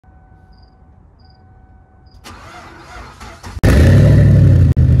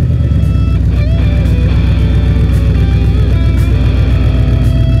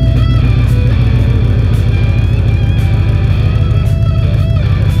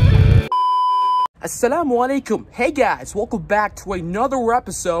Assalamu alaikum. Hey guys, welcome back to another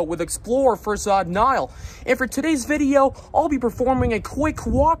episode with Explorer Farzad Nile. And for today's video, I'll be performing a quick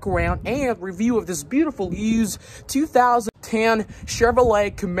walk around and review of this beautiful used 2010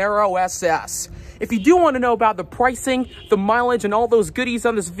 Chevrolet Camaro SS. If you do want to know about the pricing, the mileage, and all those goodies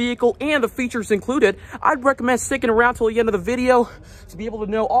on this vehicle and the features included, I'd recommend sticking around till the end of the video to be able to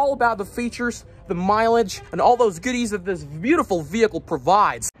know all about the features, the mileage, and all those goodies that this beautiful vehicle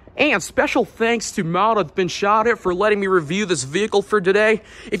provides. And special thanks to معرض bin Shara for letting me review this vehicle for today.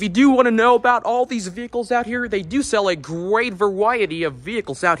 If you do want to know about all these vehicles out here, they do sell a great variety of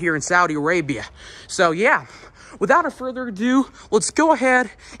vehicles out here in Saudi Arabia. So yeah, without further ado, let's go ahead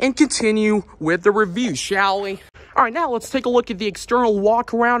and continue with the review, shall we? All right, now let's take a look at the external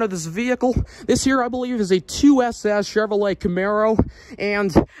walk around of this vehicle. This here, I believe, is a 2SS Chevrolet Camaro,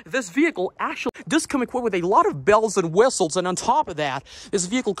 and this vehicle actually does come equipped with a lot of bells and whistles, and on top of that, this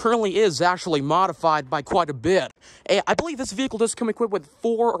vehicle currently is actually modified by quite a bit. I believe this vehicle does come equipped with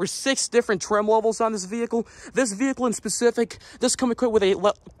 4 or 6 different trim levels on this vehicle. This vehicle in specific does come equipped with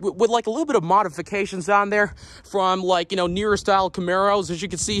like a little bit of modifications on there from, like, you know, newer style Camaros. As you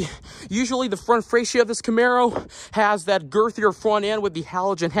can see, usually the front fascia of this Camaro has that girthier front end with the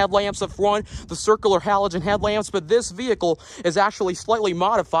halogen headlamps up front, the circular halogen headlamps, but this vehicle is actually slightly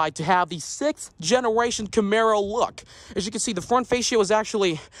modified to have the 6th generation Camaro look. As you can see, the front fascia was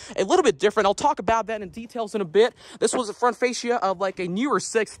actually a little bit different. I'll talk about that in details in a bit. This was a front fascia of like a newer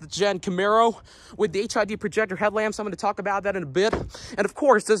 6th gen Camaro with the HID projector headlamps. I'm going to talk about that in a bit. And of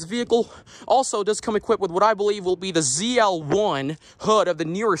course, this vehicle also does come equipped with what I believe will be the ZL1 hood of the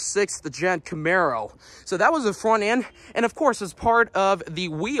newer 6th gen Camaro. So that was the front end. And of course, as part of the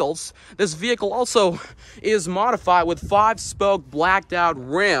wheels, this vehicle also is modified with 5-spoke blacked out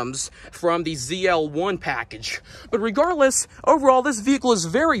rims from the ZL1 package. But regardless, overall, this vehicle is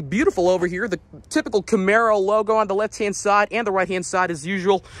very beautiful over here. The typical Camaro logo on the left-hand side and the right-hand side as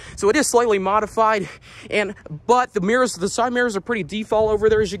usual. So it is slightly modified, but the mirrors, the side mirrors are pretty default over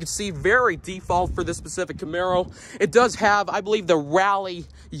there, as you can see, very default for this specific Camaro. It does have, I believe, the rally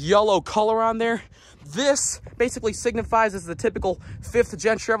yellow color on there. This basically signifies as the typical 5th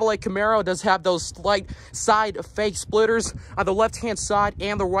gen Chevrolet Camaro. It does have those slight side fake splitters on the left-hand side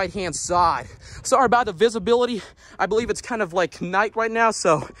and the right-hand side. Sorry about the visibility. I believe it's kind of like night right now,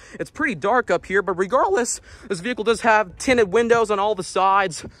 so it's pretty dark up here. But regardless, this vehicle does have tinted windows on all the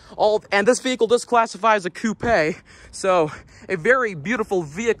sides. And this vehicle does classify as a coupe. So a very beautiful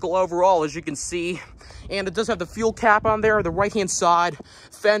vehicle overall, as you can see. And it does have the fuel cap on there, the right-hand side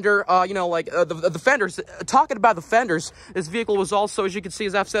fender, you know, like the fenders. Talking about the fenders, this vehicle was also, as you can see,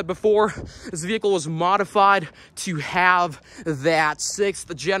 as I've said before, this vehicle was modified to have that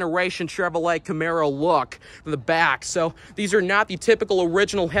 6th generation Chevrolet Camaro look from the back. So these are not the typical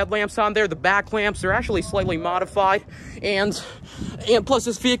original headlamps on there. The back lamps are actually slightly modified. And plus,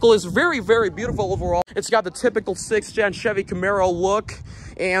 this vehicle is very, very beautiful overall. It's got the typical 6th gen Chevy Camaro look.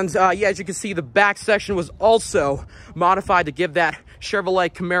 And yeah, as you can see, the back section was also modified to give that Chevrolet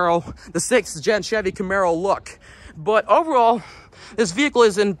Camaro, the 6th gen Chevy Camaro look. But overall, this vehicle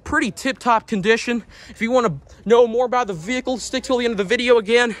is in pretty tip-top condition. If you want to know more about the vehicle, stick till the end of the video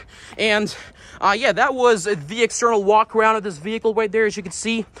again. And yeah, that was the external walk around of this vehicle right there. As you can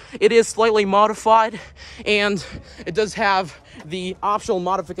see, it is slightly modified, and it does have the optional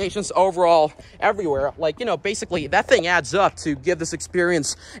modifications overall everywhere. Like, you know, basically that thing adds up to give this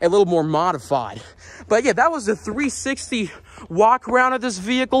experience a little more modified. But yeah, that was the 360 walk around of this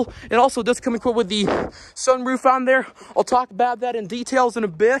vehicle. It also does come equipped with the sunroof on there. I'll talk about that in details in a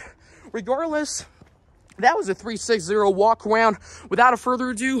bit. Regardless, that was a 360 walk around. Without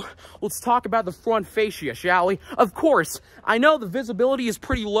further ado, let's talk about the front fascia, shall we? Of course, I know the visibility is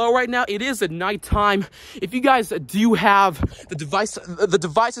pretty low right now. It is at nighttime. If you guys do have the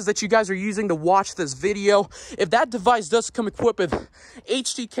devices that you guys are using to watch this video, if that device does come equipped with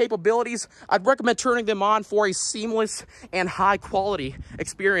HD capabilities, I'd recommend turning them on for a seamless and high quality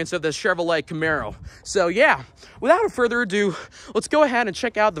experience of this Chevrolet Camaro. So yeah, without further ado, let's go ahead and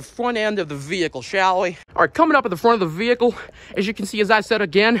check out the front end of the vehicle, shall we? All right, coming up at the front of the vehicle, as you can see, as I said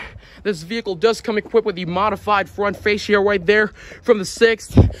again, this vehicle does come equipped with the modified front fascia right there from the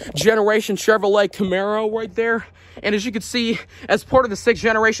 6th generation Chevrolet Camaro right there. And as you can see, as part of the 6th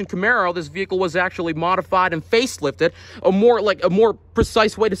generation Camaro, this vehicle was actually modified and facelifted, a more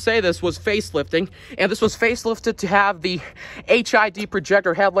precise way to say this was facelifting, and this was facelifted to have the HID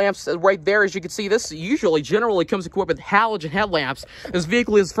projector headlamps right there. As you can see, this generally comes equipped with halogen headlamps. This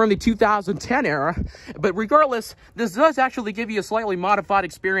vehicle is from the 2010 era, but regardless, this does actually give you a slightly modified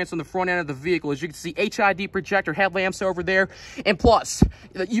experience on the front end of the vehicle. As you can see, HID projector headlamps over there, and plus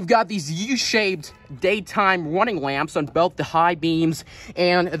you've got these U-shaped daytime running lamps on both the high beams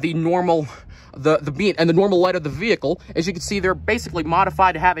and the normal beam and the normal light of the vehicle. As you can see, they're basically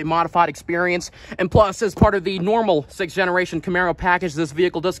modified to have a modified experience. And plus, as part of the normal 6th generation Camaro package, this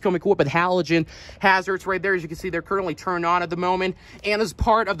vehicle does come equipped with halogen hazards right there. As you can see, they're currently turned on at the moment. And as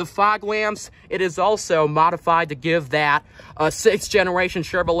part of the fog lamps, it is also modified to give that 6th generation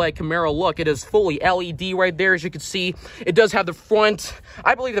Chevrolet Camaro look. It is fully LED right there. As you can see, it does have the front,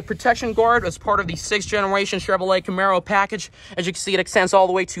 I believe the protection guard as part of the 6th generation Chevrolet Camaro package. As you can see, it extends all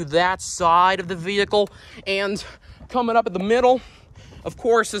the way to that side of the vehicle. And coming up at the middle, of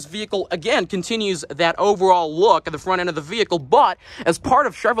course, this vehicle again continues that overall look at the front end of the vehicle, but as part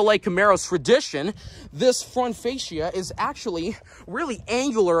of Chevrolet Camaro's tradition, this front fascia is actually really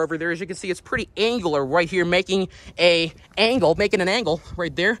angular over there. As you can see, it's pretty angular right here, making an angle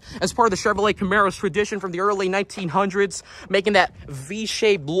right there as part of the Chevrolet Camaro's tradition from the early 1900s, making that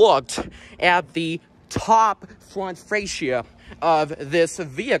V-shaped look at the top front fascia of this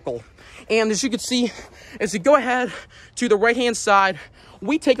vehicle. And as you can see, as you go ahead to the right-hand side,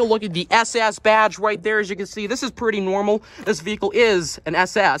 we take a look at the SS badge right there. As you can see, this is pretty normal. This vehicle is an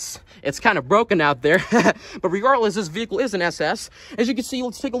SS. It's kind of broken out there, but regardless, this vehicle is an SS. As you can see,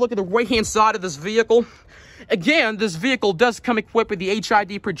 let's take a look at the right-hand side of this vehicle. Again, this vehicle does come equipped with the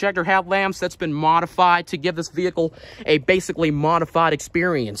HID projector headlamps that's been modified to give this vehicle a basically modified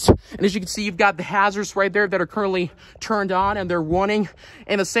experience. And as you can see, you've got the hazards right there that are currently turned on and they're running.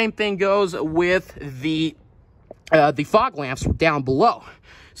 And the same thing goes with the fog lamps down below.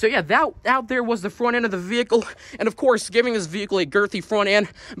 So yeah, that out there was the front end of the vehicle. And of course, giving this vehicle a girthy front end,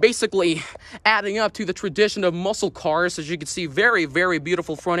 basically adding up to the tradition of muscle cars. As you can see, very, very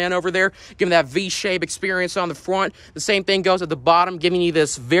beautiful front end over there, giving that V-shape experience on the front. The same thing goes at the bottom, giving you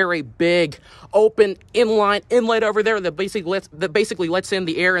this very big open inline inlet over there that basically lets in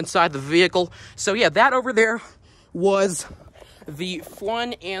the air inside the vehicle. So yeah, that over there was the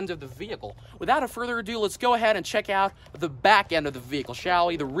front end of the vehicle. Without a further ado, let's go ahead and check out the back end of the vehicle, shall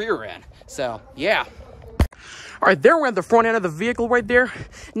we? The rear end. So, yeah. All right, there we're at the front end of the vehicle right there.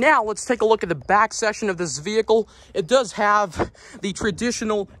 Now, let's take a look at the back section of this vehicle. It does have the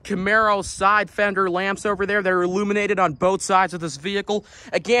traditional Camaro side fender lamps over there that are illuminated on both sides of this vehicle.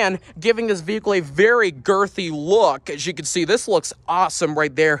 Again, giving this vehicle a very girthy look. As you can see, this looks awesome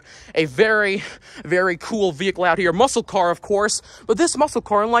right there. A very, very cool vehicle out here. Muscle car, of course. But this muscle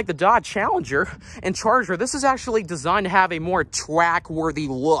car, unlike the Dodge Challenger and Charger, this is actually designed to have a more track-worthy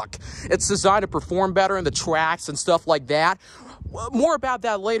look. It's designed to perform better in the tracks and stuff like that. More about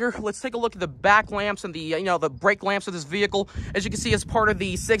that later. Let's take a look at the back lamps and the the brake lamps of this vehicle. As you can see, as part of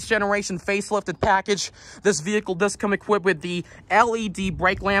the 6th generation facelifted package, this vehicle does come equipped with the LED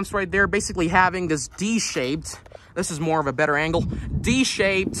brake lamps right there, basically having this D-shaped, this is more of a better angle,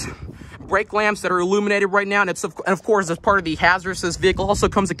 D-shaped brake lamps that are illuminated right now. And of course, as part of the hazards, this vehicle also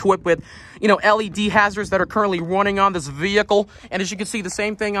comes equipped with LED hazards that are currently running on this vehicle. And as you can see, the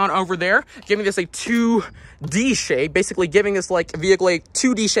same thing on over there, giving this a 2D shape, basically giving this vehicle a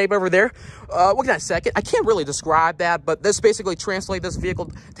 2D shape over there. Look at that second. I can't really describe that, but this basically translates this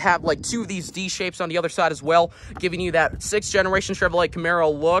vehicle to have two of these D shapes on the other side as well, giving you that 6th generation Chevrolet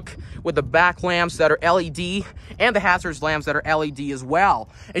Camaro look with the back lamps that are LED and the hazards lamps that are LED as well.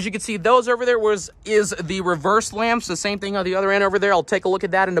 As you can see, those over there is the reverse lamps, the same thing on the other end over there. I'll take a look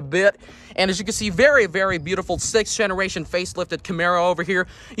at that in a bit. And as you can see, very, very beautiful 6th generation facelifted Camaro over here.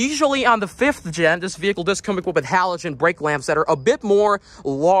 Usually on the 5th gen, this vehicle does come equipped with halogen brake lamps that are a bit more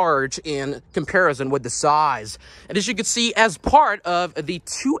large in comparison with the size. And as you can see, as part of the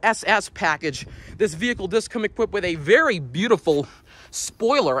 2SS package, this vehicle does come equipped with a very beautiful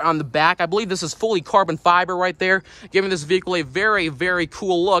spoiler on the back. I believe this is fully carbon fiber right there, giving this vehicle a very, very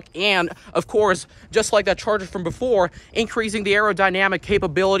cool look. And of course, just like that Charger from before, increasing the aerodynamic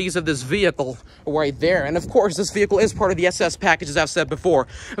capabilities of this vehicle right there. And of course, this vehicle is part of the SS package, as I've said before.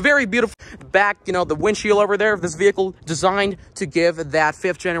 A very beautiful back, the windshield over there of this vehicle, designed to give that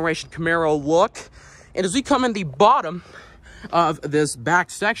 5th generation Camaro look. And as we come in the bottom of this back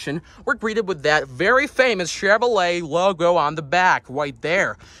section, we're greeted with that very famous Chevrolet logo on the back right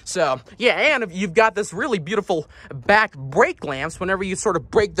there. So, yeah, and you've got this really beautiful back brake lamps. Whenever you sort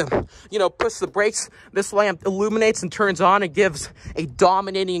of brake them, you know, push the brakes, this lamp illuminates and turns on and gives a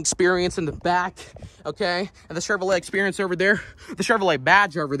dominating experience in the back, okay? And the Chevrolet experience over there, the Chevrolet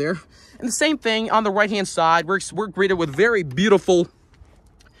badge over there. And the same thing on the right-hand side. We're greeted with very beautiful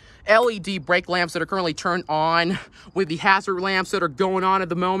LED brake lamps that are currently turned on, with the hazard lamps that are going on at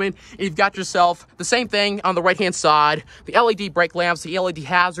the moment. And you've got yourself the same thing on the right-hand side, the LED brake lamps, the LED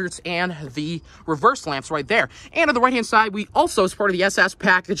hazards, and the reverse lamps right there. And on the right-hand side, we also, as part of the SS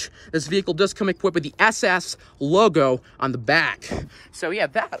package, this vehicle does come equipped with the SS logo on the back. So yeah,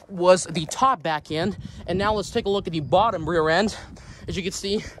 that was the top back end. And now let's take a look at the bottom rear end. As you can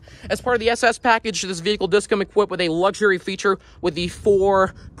see, as part of the SS package, this vehicle does come equipped with a luxury feature with the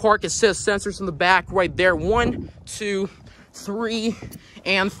 4 park assist sensors in the back right there. 1, 2, 3,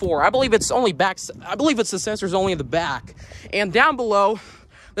 and 4. I believe it's only back. I believe it's the sensors only in the back. And down below,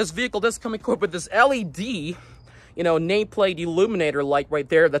 this vehicle does come equipped with this LED, you know, nameplate illuminator light right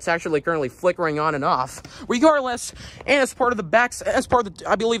there that's actually currently flickering on and off. Regardless, and as part of the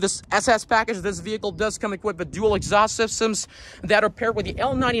I believe this SS package, this vehicle does come equipped with dual exhaust systems that are paired with the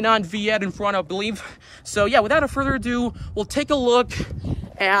L99 V8 in front, I believe. So yeah, without further ado, we'll take a look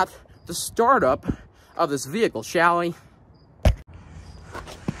at the startup of this vehicle, shall we?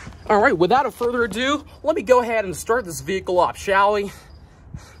 All right, without further ado, let me go ahead and start this vehicle up, shall we?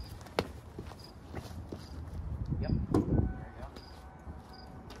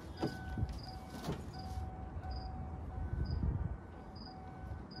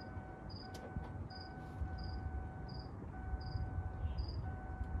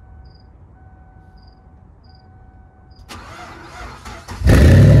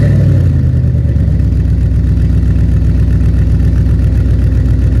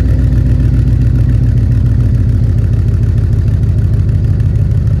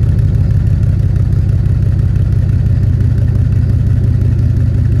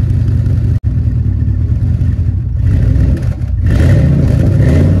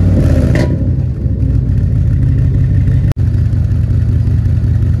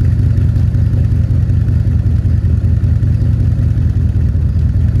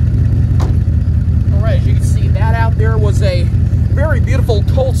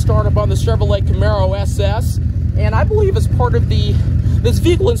 Cold startup on the Chevrolet Camaro SS, and I believe as part of this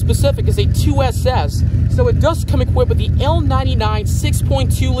vehicle in specific is a 2SS, so it does come equipped with the L99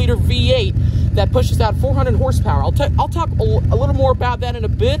 6.2 liter V8 that pushes out 400 horsepower. I'll talk a little more about that in a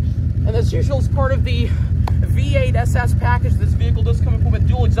bit. And as usual, as part of the V8 SS package, this vehicle does come equipped with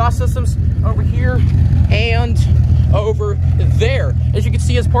dual exhaust systems over here and over there. As you can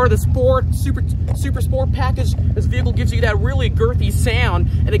see, as part of the super sport package, this vehicle gives you that really girthy sound.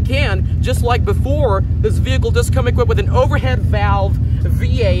 And again, just like before, this vehicle does come equipped with an overhead valve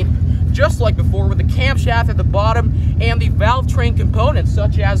V8, just like before, with the camshaft at the bottom and the valve train components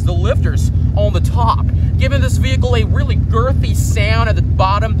such as the lifters on the top, giving this vehicle a really girthy sound at the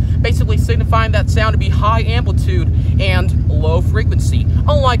bottom, basically signifying that sound to be high amplitude and low frequency.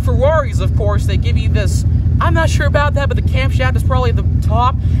 Unlike Ferraris, of course, they give you this, I'm not sure about that, but the camshaft is probably at the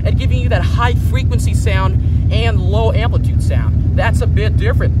top and giving you that high frequency sound and low amplitude sound. That's a bit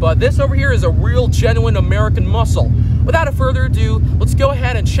different, but this over here is a real genuine American muscle. Without further ado, let's go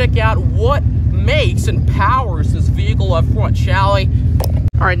ahead and check out what makes and powers this vehicle up front, shall we?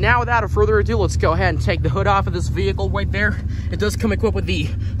 All right, now without further ado, let's go ahead and take the hood off of this vehicle right there. It does come equipped with the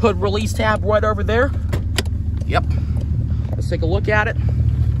hood release tab right over there. Yep. Let's take a look at it.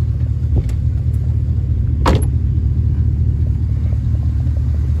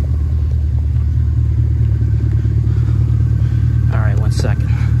 All right, 1 second.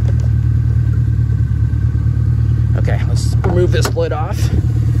 Okay, let's remove this lid off.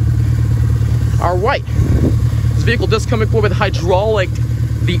 All right. This vehicle does come equipped with hydraulic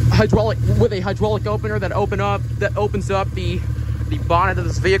opener that opens up the bonnet of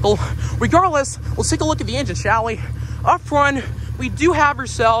this vehicle. Regardless, let's take a look at the engine, shall we? Up front, we do have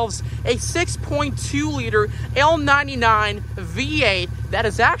ourselves a 6.2 liter L99 V8 that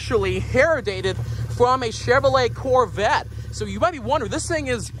is actually heredited from a Chevrolet Corvette. So you might be wondering, this thing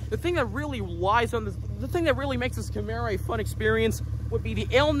is the thing that really lies on this. The thing that really makes this Camaro a fun experience would be the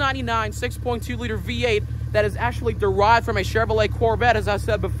L99 6.2 liter V8 that is actually derived from a Chevrolet Corvette. As I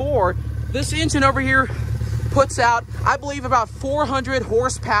said before, this engine over here puts out, I believe, about 400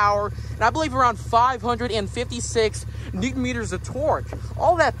 horsepower, and I believe around 556 Newton meters of torque.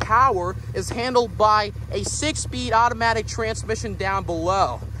 All that power is handled by a 6-speed automatic transmission down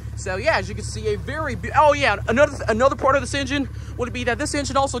below. So yeah, as you can see, a very oh yeah, another part of this engine would be that this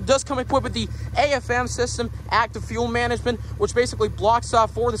engine also does come equipped with the AFM system, active fuel management, which basically blocks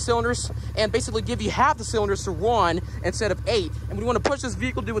off 4 of the cylinders and basically give you half the cylinders to run instead of 8. And when you want to push this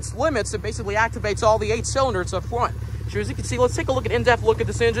vehicle to its limits, it basically activates all the 8 cylinders up front. So as you can see, let's take a look at in-depth look at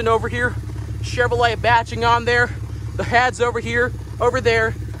this engine over here. Chevrolet batching on there, the heads over here, over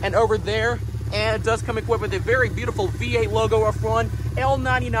there, and over there. And it does come equipped with a very beautiful V8 logo up front,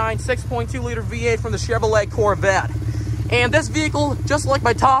 L99 6.2 liter V8 from the Chevrolet Corvette. And this vehicle, just like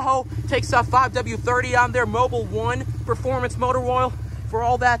my Tahoe, takes off 5W30 on their Mobil 1 performance motor oil for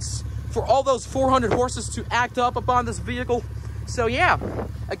all those 400 horses to act up upon this vehicle. So yeah,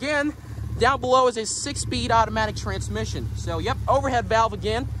 again, down below is a 6-speed automatic transmission. So yep, overhead valve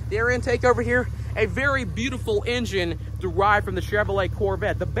again, the air intake over here, a very beautiful engine derived from the Chevrolet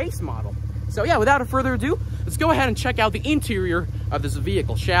Corvette, the base model. So yeah, without further ado, let's go ahead and check out the interior of this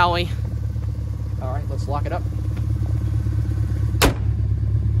vehicle, shall we? All right, let's lock it up.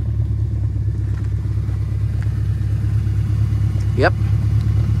 Yep.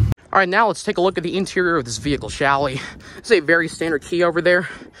 All right, now let's take a look at the interior of this vehicle, shall we? It's a very standard key over there.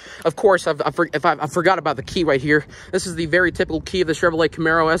 Of course, I forgot about the key right here. This is the very typical key of the Chevrolet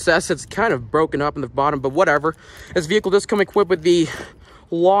Camaro SS. It's kind of broken up in the bottom, but whatever. This vehicle does come equipped with the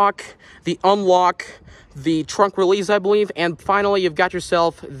lock, the unlock, the trunk release, I believe, and finally you've got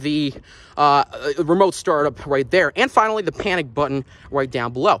yourself the remote startup right there, and finally the panic button right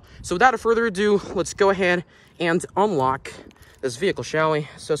down below. So without further ado, let's go ahead and unlock this vehicle, shall we?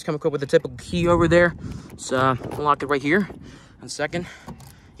 So it's come equipped with the typical key over there. Let's unlock it right here. 1 second.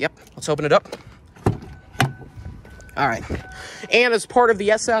 Yep, let's open it up. All right, and as part of the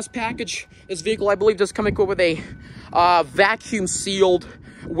SS package, this vehicle, I believe, does come equipped with a vacuum sealed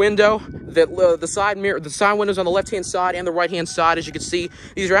window. That the side windows on the left-hand side and the right-hand side, as you can see,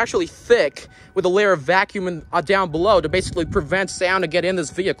 these are actually thick with a layer of vacuum down below to basically prevent sound to get in this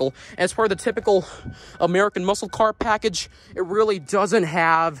vehicle. And as part of the typical American muscle car package, it really doesn't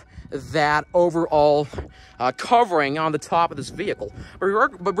have that overall covering on the top of this vehicle. But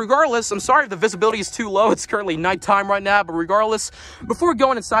regardless, I'm sorry if the visibility is too low. It's currently nighttime right now, but regardless, before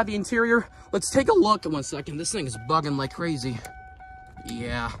going inside the interior, let's take a look. 1 second, this thing is bugging like crazy.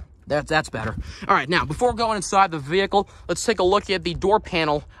 Yeah, that's better. All right, now, before going inside the vehicle, let's take a look at the door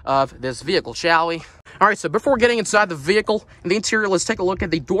panel of this vehicle, shall we? All right, so before getting inside the vehicle and the interior, let's take a look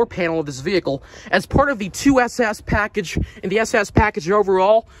at the door panel of this vehicle. As part of the 2SS package and the SS package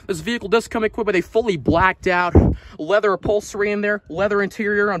overall, this vehicle does come equipped with a fully blacked out leather upholstery in there, leather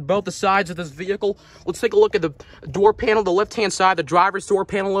interior on both the sides of this vehicle. Let's take a look at the door panel, the left-hand side, the driver's door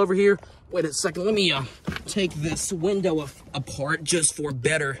panel over here. Wait a second, let me take this window apart just for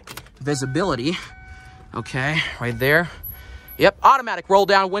better visibility. Okay, right there. Yep, automatic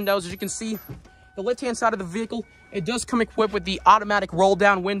roll-down windows. As you can see, the left-hand side of the vehicle, it does come equipped with the automatic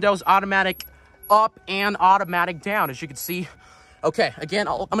roll-down windows, automatic up and automatic down, as you can see. Okay, again,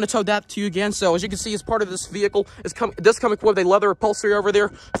 I'm going to tow that to you again. So as you can see, as part of this vehicle, it does come equipped with a leather upholstery over there,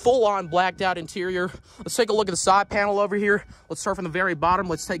 full-on blacked-out interior. Let's take a look at the side panel over here. Let's start from the very bottom.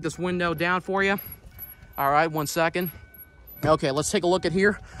 Let's take this window down for you. All right, 1 second. Okay, let's take a look at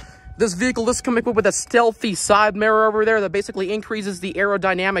here. This vehicle does come equipped with a stealthy side mirror over there that basically increases the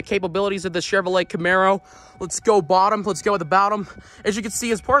aerodynamic capabilities of the Chevrolet Camaro. Let's go bottom. Let's go at the bottom. As you can see,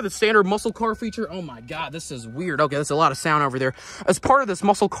 as part of the standard muscle car feature, oh my God, this is weird. Okay, there's a lot of sound over there. As part of this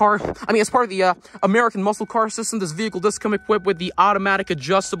muscle car, as part of the American muscle car system, this vehicle does come equipped with the automatic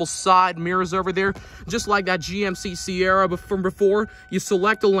adjustable side mirrors over there. Just like that GMC Sierra from before, you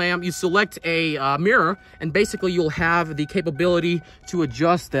select a lamp, you select a mirror, and basically you'll have the capability to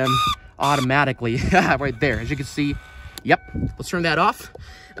adjust them automatically right there. As you can see, yep, let's turn that off.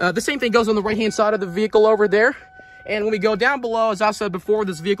 The same thing goes on the right-hand side of the vehicle over there. And when we go down below, as I said before,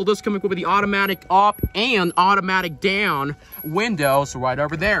 this vehicle does come equipped with the automatic up and automatic down windows right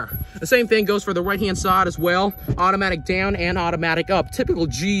over there. The same thing goes for the right-hand side as well. Automatic down and automatic up. Typical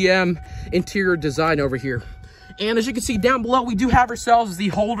GM interior design over here. And as you can see down below, we do have ourselves the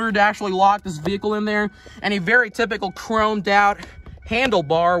holder to actually lock this vehicle in there. And a very typical chromed out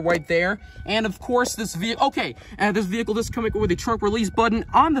handlebar right there. And of course this vehicle, this vehicle does come with a trunk release button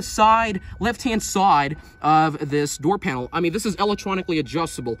on the side, left-hand side of this door panel. This is electronically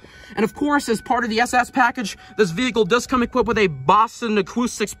adjustable. And of course, as part of the SS package, this vehicle does come equipped with a Boston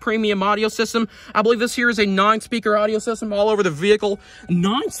Acoustics premium audio system. I believe this here is a 9-speaker audio system all over the vehicle.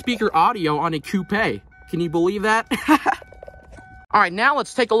 9-speaker audio on a coupe. Can you believe that? All right, now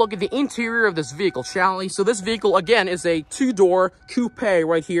let's take a look at the interior of this vehicle, shall we? So this vehicle, again, is a 2-door coupe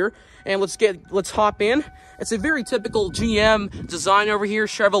right here. and let's hop in. It's a very typical GM design over here,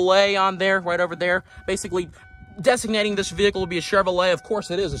 Chevrolet on there, right over there, basically designating this vehicle to be a Chevrolet. Of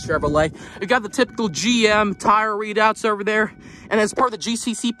course it is a Chevrolet. We got the typical GM tire readouts over there, and as part of the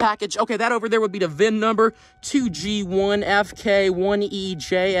GCC package, okay, that over there would be the VIN number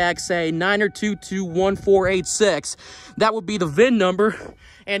 2G1FK1EJXA9221486. That would be the VIN number,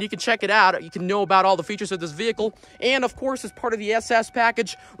 and you can check it out. You can know about all the features of this vehicle. And of course, as part of the SS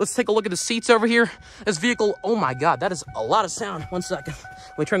package, let's take a look at the seats over here. This vehicle, oh my God, that is a lot of sound. One second,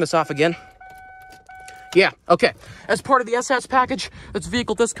 let me turn this off again. Yeah, okay. As part of the SS package, this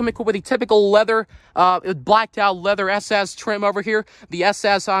vehicle does come equipped with a typical leather, blacked out leather SS trim over here. The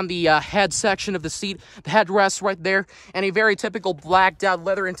SS on the head section of the seat, the headrest right there, and a very typical blacked out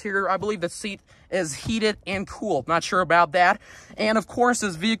leather interior. I believe the seat is heated and cooled. Not sure about that. And of course,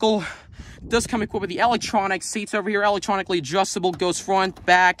 this vehicle does come equipped with the electronic seats over here, electronically adjustable, goes front,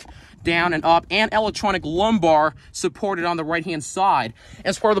 back, down, and up, and electronic lumbar supported on the right-hand side.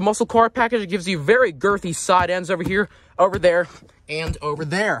 As part of the muscle car package, it gives you very girthy side ends over here, over there, and over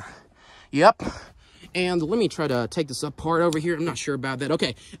there. Yep. And let me try to take this apart over here. I'm not sure about that.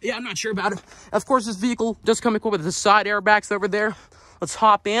 Okay. Yeah, I'm not sure about it. Of course, this vehicle does come equipped with the side airbags over there. Let's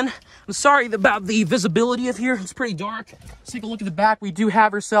hop in. I'm sorry about the visibility of here. It's pretty dark. Let's take a look at the back. We do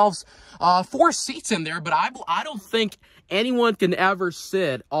have ourselves 4 seats in there, but I don't think anyone can ever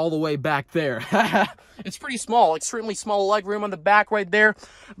sit all the way back there. It's pretty small, extremely small leg room on the back right there,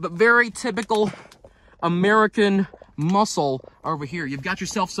 but very typical American muscle over here. You've got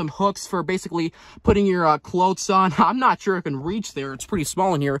yourself some hooks for basically putting your clothes on. I'm not sure I can reach there. It's pretty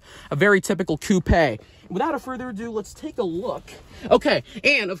small in here. A very typical coupe. Without further ado, let's take a look. Okay,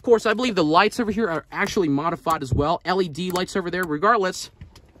 and of course, I believe the lights over here are actually modified as well. LED lights over there. Regardless,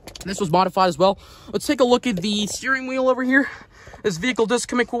 this was modified as well. Let's take a look at the steering wheel over here. This vehicle does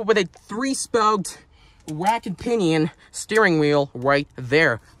come equipped with a 3-spoked rack and pinion steering wheel right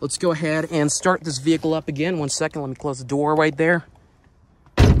there. Let's go ahead and start this vehicle up again. One second, let me close the door right there.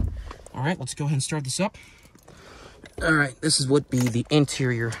 All right, let's go ahead and start this up. All right, this would be the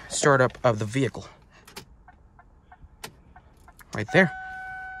interior startup of the vehicle. Right there.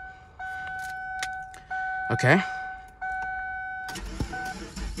 Okay.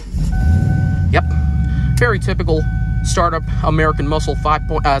 Yep. Very typical startup American muscle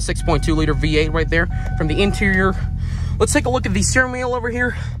 6.2 liter V8 right there from the interior. Let's take a look at the steering wheel over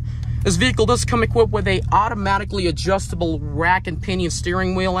here. This vehicle does come equipped with a automatically adjustable rack and pinion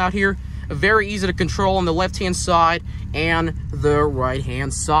steering wheel out here. Very easy to control on the left-hand side and the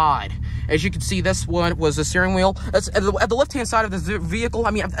right-hand side. As you can see, this one was the steering wheel. That's at the left-hand side of this vehicle.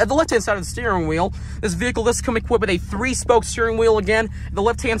 I mean, at the left-hand side of the steering wheel, this vehicle does come equipped with a 3-spoke steering wheel again. The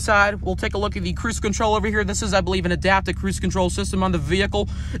left-hand side, we'll take a look at the cruise control over here. This is, I believe, an adaptive cruise control system on the vehicle.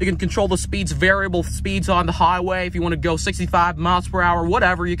 You can control the speeds, variable speeds on the highway. If you want to go 65 miles per hour,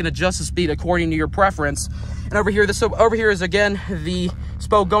 whatever, you can adjust the speed according to your preference. And over here, over here is, again, the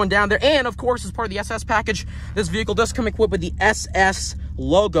spoke going down there. And, of course, as part of the SS package, this vehicle does come equipped with the SS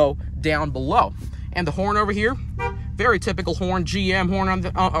logo down below. And the horn over here, very typical horn, GM horn on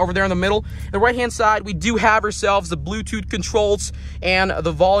the, over there in the middle. The right-hand side, we do have ourselves the Bluetooth controls and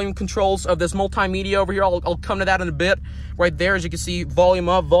the volume controls of this multimedia over here. I'll come to that in a bit. Right there, as you can see, volume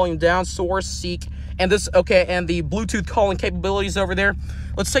up, volume down, source, seek, and this, okay, and the Bluetooth calling capabilities over there.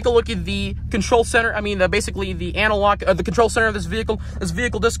 Let's take a look at the control center. I mean, basically the analog, the control center of this vehicle. This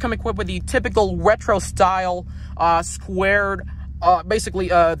vehicle does come equipped with the typical retro style squared.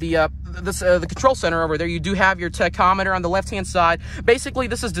 The control center over there, you do have your tachometer on the left-hand side. Basically,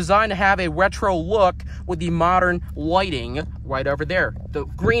 this is designed to have a retro look with the modern lighting right over there. The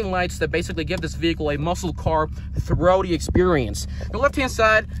green lights that basically give this vehicle a muscle car throaty experience. The left-hand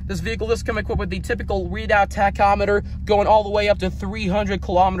side, this vehicle does come equipped with the typical readout tachometer going all the way up to 300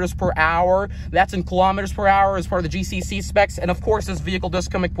 kilometers per hour. That's in kilometers per hour as part of the GCC specs. And of course, this vehicle does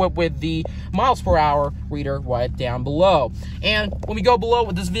come equipped with the miles per hour reader right down below. And when we go below,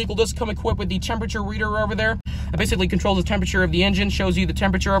 this vehicle does come equipped with the temperature reader over there. It basically controls the temperature of the engine, shows you the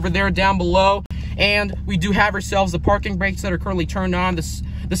temperature over there down below. And we do have ourselves the parking brakes that are currently turned on, the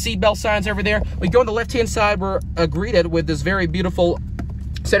seatbelt signs over there. We go on the left-hand side, we're greeted with this very beautiful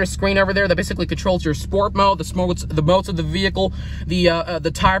center screen over there that basically controls your sport mode, the modes of the vehicle,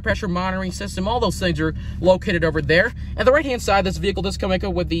 the tire pressure monitoring system. All those things are located over there. And the right-hand side, this vehicle does come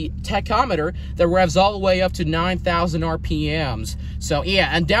equipped with the tachometer that revs all the way up to 9,000 RPMs. So yeah,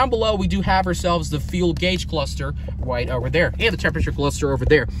 and down below we do have ourselves the fuel gauge cluster right over there, and the temperature cluster over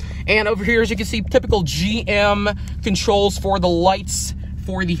there. And over here, as you can see, typical GM controls for the lights,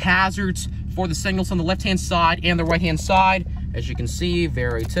 for the hazards, for the signals on the left-hand side and the right-hand side. As you can see,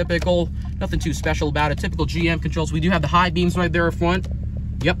 very typical. Nothing too special about it. Typical GM controls. We do have the high beams right there up front.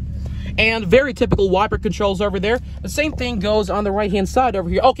 Yep. And very typical wiper controls over there. The same thing goes on the right-hand side over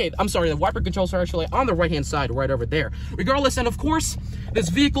here. Okay, I'm sorry, the wiper controls are actually on the right-hand side right over there. Regardless, and of course, this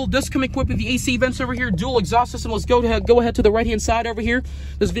vehicle does come equipped with the AC vents over here, dual exhaust system. Let's go ahead to the right-hand side over here.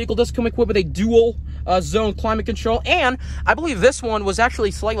 This vehicle does come equipped with a dual zone climate control, and I believe this one was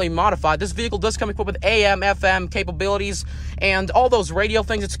actually slightly modified. This vehicle does come equipped with AM, FM capabilities, and all those radio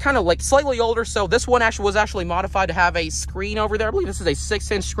things. It's kind of like slightly older, so this one was actually modified to have a screen over there. I believe this is a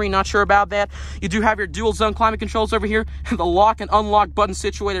 6-inch screen, not sure about that. You do have your dual zone climate controls over here, and the lock and unlock button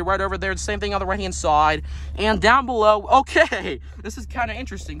situated right over there. The same thing on the right-hand side, and down below, okay, this is kind of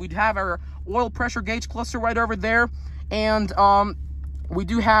interesting. We'd have our oil pressure gauge cluster right over there, and we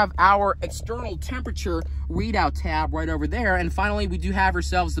do have our external temperature readout tab right over there. And finally, we do have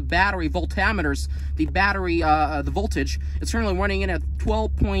ourselves the battery voltammeters. The battery, the voltage, it's currently running in at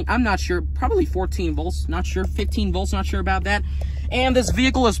 12 point, I'm not sure, probably 14 volts, not sure, 15 volts, not sure about that. And this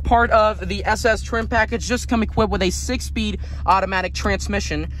vehicle is part of the SS trim package, just come equipped with a 6-speed automatic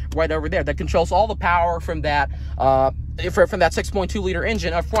transmission right over there that controls all the power from that from that 6.2 liter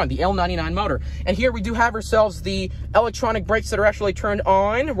engine up front, the L99 motor. And here we do have ourselves the electronic brakes that are actually turned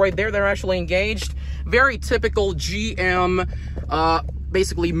on right there. They're actually engaged. Very typical GM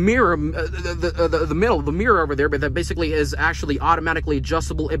basically mirror, the mirror over there, but that basically is actually automatically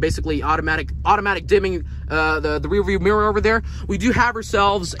adjustable. It basically automatic dimming the rear view mirror over there. We do have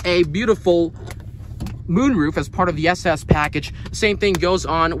ourselves a beautiful moonroof as part of the SS package. Same thing goes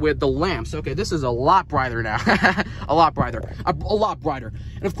on with the lamps. Okay, this is a lot brighter now. a lot brighter.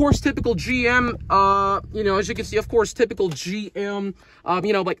 And of course, typical GM, you know, as you can see, of course, typical GM,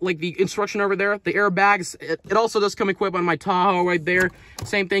 you know, like the instruction over there, the airbags, it also does come equipped on my Tahoe right there.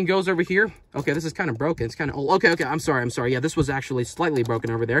 Same thing goes over here. Okay, this is kind of broken. It's kind of old. Okay, I'm sorry. Yeah, this was actually slightly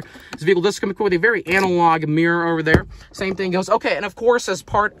broken over there. This vehicle does come equipped with a very analog mirror over there. Same thing goes. Okay, and of course, this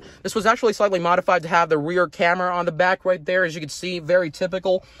was actually slightly modified to have the rear camera on the back right there. As you can see, very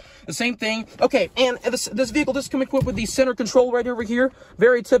typical. The same thing. Okay, and this vehicle does come equipped with the center control right over here.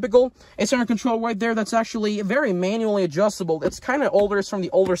 Very typical. A center control right there that's actually very manually adjustable. It's kind of older. It's from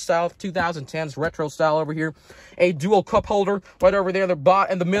the older style, 2010s retro style over here. A dual cup holder right over there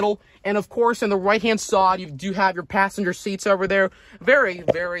in the middle. And of course, in the right-hand side, you do have your passenger seats over there. Very,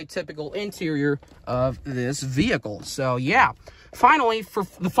 very typical interior of this vehicle. So, yeah. Finally, for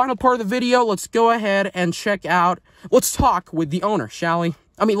the final part of the video, let's go ahead and let's talk with the owner, shall we?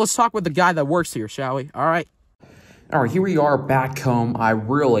 I mean, let's talk with the guy that works here, shall we? All right, here we are back home. I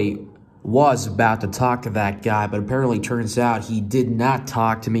really was about to talk to that guy, but apparently turns out he did not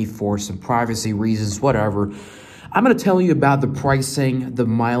talk to me for some privacy reasons, whatever. I'm going to tell you about the pricing, the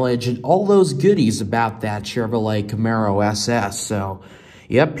mileage, and all those goodies about that Chevrolet Camaro SS. So,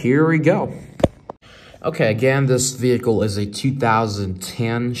 yep, here we go. Okay, again, this vehicle is a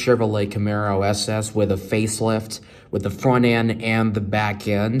 2010 Chevrolet Camaro SS with a facelift, with the front end and the back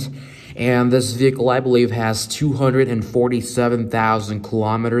end. And this vehicle, I believe, has 247,000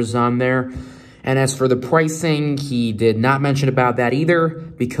 kilometers on there. And as for the pricing, he did not mention about that either,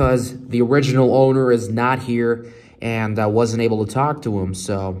 because the original owner is not here and I wasn't able to talk to him.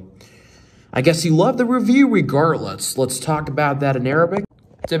 So I guess he loved the review regardless. Let's talk about that in Arabic.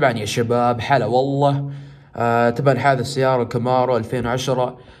 طبعا يا شباب هلا والله. طبعا هذا السيارة كامارو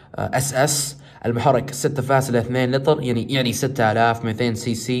 2010 SS المحرك 6.2 لتر يعني 6200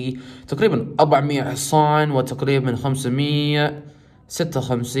 سي سي، تقريبا 400 حصان وتقريبا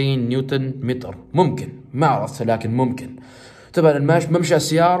 556 نيوتن متر. ممكن ما عرفت لكن ممكن. طبعا ممشى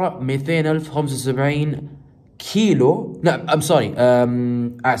السيارة 200,075 كيلو. نعم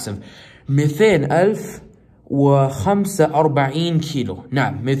آسف 200,045 كيلو.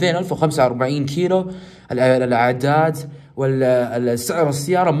 نعم 200,045 كيلو الأعداد. والسعر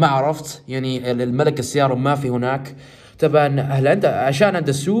السيارة ما عرفت، يعني الملك السيارة ما في هناك. طبعا هلا انت عشان انت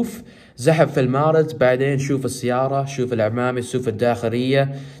تشوف زحف في المعرض، بعدين شوف السيارة، شوف العمامة، شوف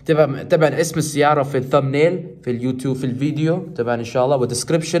الداخلية. طبعا اسم السيارة في الثمنيل في اليوتيوب في الفيديو طبعا ان شاء الله،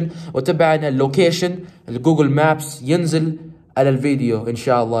 والديسكريبشن، وطبعا اللوكيشن الجوجل مابس ينزل على الفيديو ان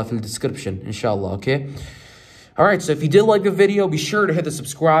شاء الله في الديسكريبشن ان شاء الله. Okay. Alright, so if you did like the video, be sure to hit the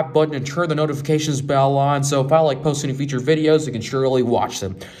subscribe button and turn the notifications bell on, so if I like posting any future videos, you can surely watch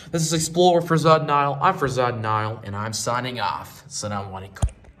them. This is Explorer Farzad Nile. I'm Farzad Nile, and I'm signing off. Assalamu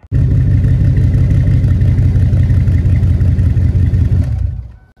alaikum.